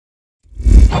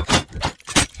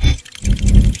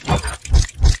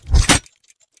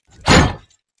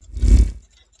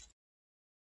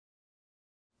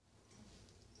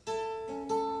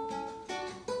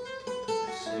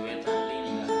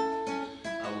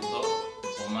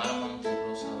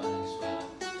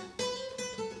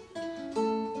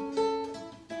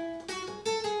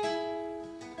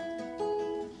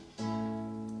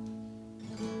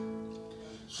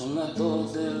Son las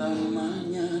 2 de la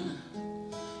mañana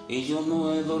y yo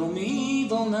no he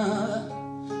dormido nada.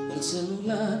 El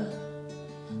celular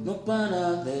no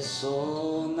para de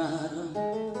sonar.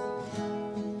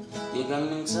 Llegan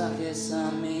mensajes a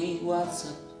mi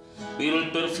WhatsApp, miro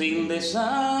el perfil de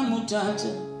esa muchacha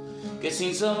que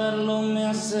sin saberlo me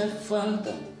hace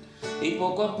falta y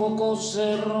poco a poco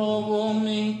se robó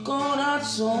mi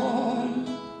corazón.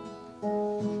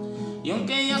 Y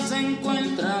aunque ella se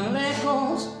encuentra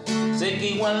lejos, sé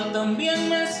que igual también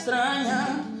me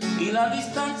extraña y la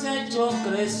distancia ha hecho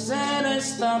crecer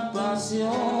esta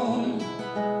pasión.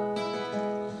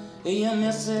 Ella me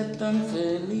hace tan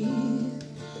feliz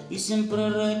y siempre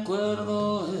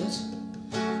recuerdo eso,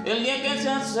 el día que se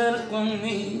acercó a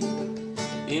mí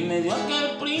y me dio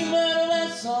aquel primer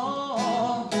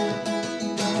beso.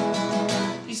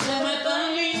 Y se ve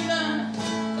tan linda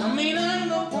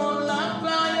caminando por la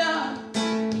playa,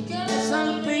 que le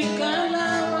salpica el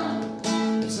agua,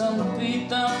 esa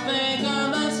ropita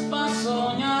pegada es pa'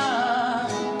 soñar.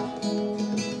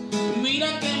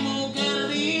 Mira qué mujer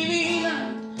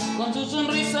divina, con su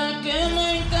sonrisa que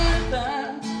me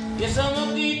encanta, y esa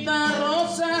boquita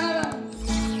rosada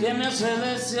que me hace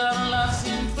desearla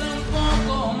siempre un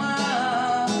poco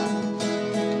más,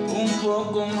 un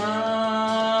poco más,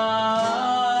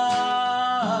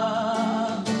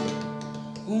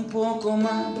 un poco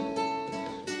más.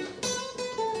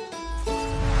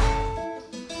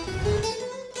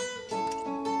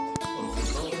 Porque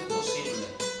todo es posible.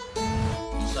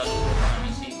 Un saludo para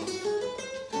mis hijos,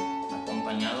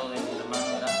 acompañado de mi hermano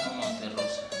Erasmo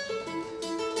Monterrosa,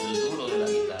 el duro de la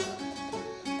guitarra.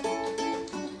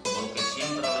 Porque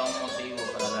siempre habrá un motivo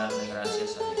para darle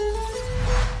gracias a Dios.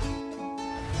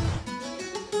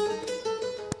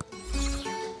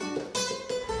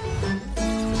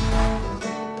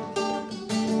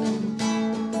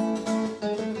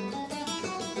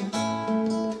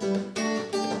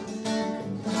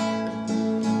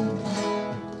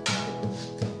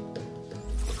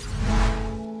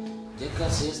 Ya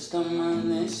casi está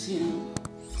amaneciendo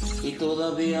y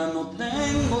todavía no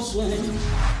tengo sueño.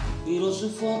 Miro su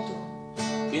foto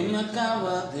que me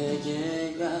acaba de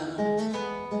llegar,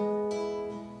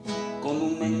 con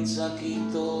un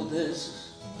mensajito de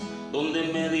esos donde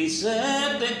me dice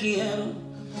te quiero.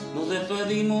 Nos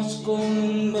despedimos con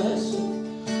un beso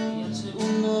y al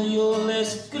segundo yo le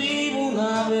escribo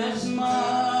una vez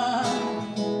más.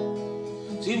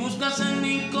 Si buscas en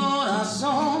mi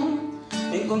corazón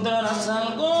encontrarás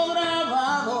algo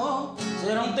grabado,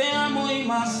 será un te amo y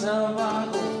más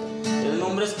abajo el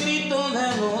nombre escrito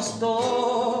de los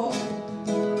dos.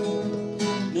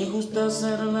 Me gusta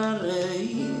hacerla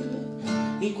reír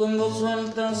y cuando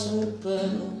suelta su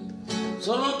pelo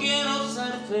solo quiero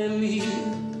ser feliz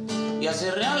y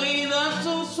hacer realidad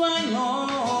su sueño.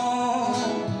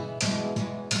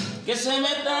 Que se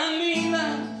ve tan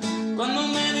linda cuando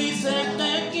me dice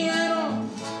te quiero,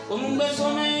 con un beso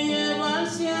me lleva al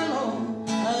cielo,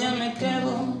 allá me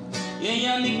quedo y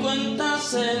ella ni cuenta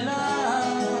se da.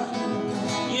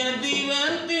 Y es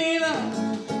divertida,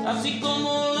 así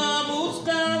como la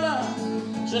buscaba,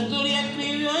 su historia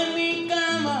escribió en mi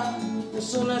cama. Yo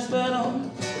solo espero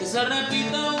que se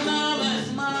repita una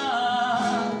vez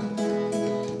más,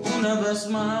 una vez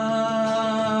más,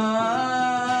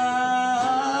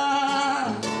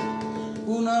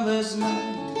 una vez más.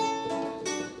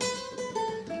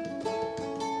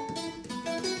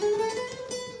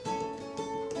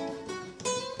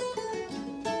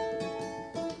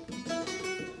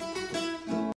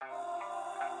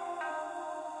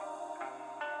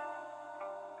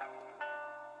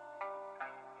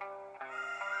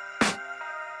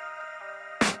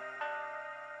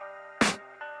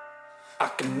 I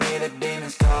can hear the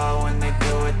demons call when they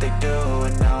do what they do,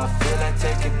 and now I feel like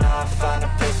taking off, find a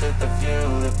place with a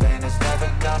view. The pain is never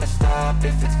gonna stop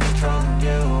if it's controlling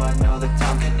you. I know that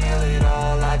time can heal it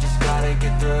all, I just gotta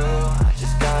get through. I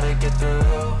just gotta get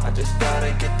through, I just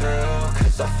gotta get through.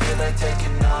 Cause I feel like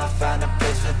taking off, find a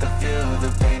place with a view.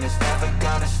 The pain is never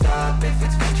gonna stop if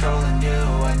it's controlling you.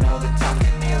 I know that time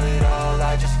can heal it all,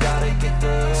 I just gotta get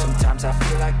through. Sometimes I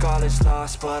feel like all is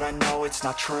lost, but I know it's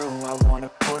not true. I wanna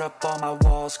put up all my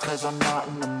walls cause I'm not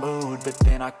in the mood, but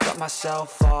then I cut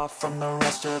myself off from the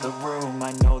rest of the room.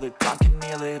 I know that time can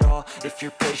heal it all if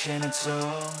you're patient and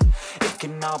soon. It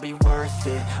can all be worth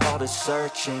it, all the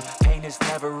searching. Pain is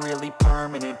never really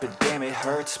permanent, but damn it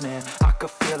hurts, man. I could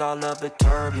feel all of the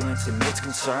turbulence and it's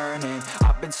concerning.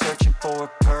 I've been searching for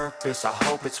a purpose, I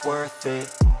hope it's worth it.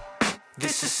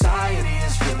 This society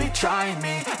is really trying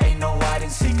me. Ain't no hide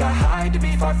and seek, I hide to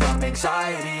be far from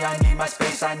anxiety. I need my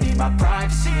space, I need my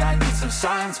privacy. I need some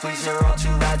silence, please, you're all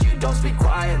too loud. You don't speak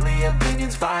quietly,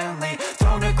 opinions violently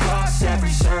thrown across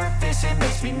every surface. It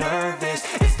makes me nervous.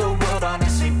 Is the world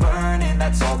honestly burning?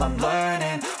 That's all I'm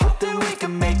learning. Hope that we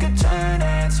can make a turn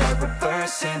and start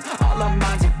reversing. All our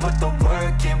minds, we put the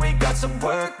work in. We got some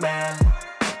work, man.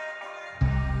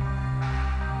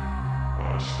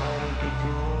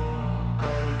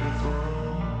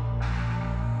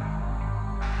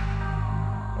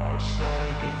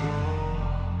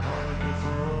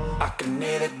 I can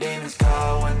hear the demons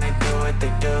call when they do what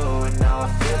they do. And now I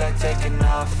feel like taking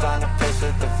off, find a place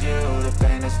with a view. The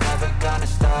pain is never gonna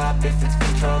stop if it's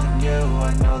controlling you.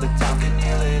 I know that time can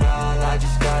heal it all. I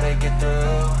just gotta get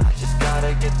through. I just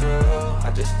gotta get through.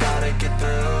 I just gotta get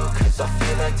through. Cause I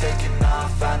feel like taking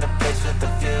off, find a place with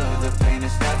a view. The pain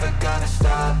is never gonna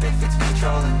stop if it's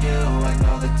controlling you. I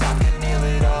know that time can heal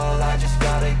it all. I just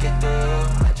gotta get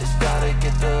through. I just gotta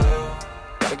get through.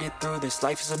 Gotta get through this,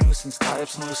 life is a nuisance, tie up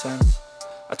some loose ends.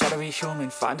 I try to be human,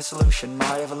 find a solution,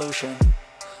 my evolution.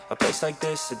 A place like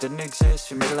this, it didn't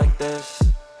exist, we made it like this.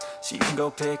 So you can go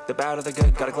pick the bad or the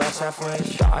good, got a glass half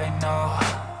wish. I know,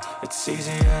 it's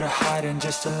easier to hide than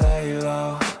just to lay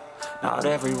low. Not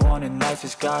everyone in life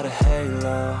has got a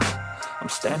halo. I'm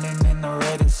standing in the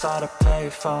red inside a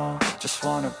payphone. Just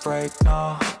wanna break,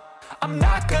 no, I'm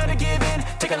not gonna give in.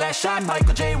 Take a last shot,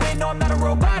 Michael J. Win. No, I'm not a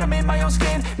robot, I'm in my own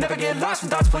skin. Never get lost when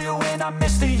thoughts pull you in. I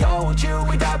miss the old you,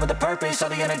 we died with a purpose. All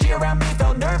the energy around me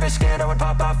felt nervous. Scared I would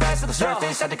pop out fast to the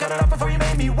surface. Had to cut it off before you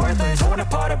made me worthless. Torn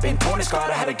apart, I've been torn and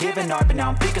scarred. I had a given art, but now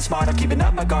I'm thinking smart. I'm keeping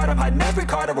up my guard, I'm hiding every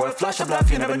card. A royal flush of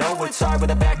love, you never know what's hard.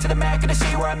 With a back to the mat, gonna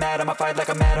see where I'm at. I'ma fight like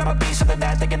I'm mad, I'ma be something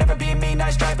that they can never be me.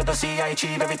 Nice try, but they'll see I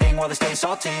achieve everything while they stay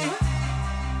salty.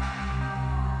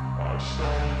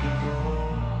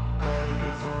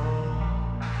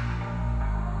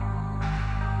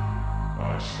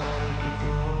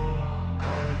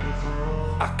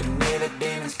 I can hear the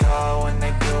demons call when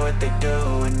they do what they do.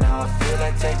 And now I feel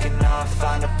like taking off,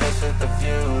 find a place with a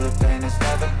view. The pain is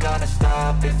never gonna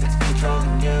stop if it's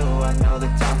controlling you. I know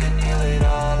that time can heal it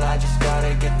all. I just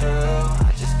gotta get through.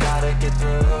 I just gotta get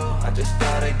through. I just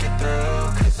gotta get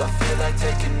through. Cause I feel like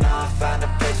taking off, find a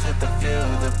place with a view.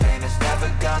 The pain is never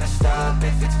gonna stop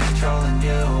if it's controlling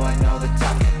you. I know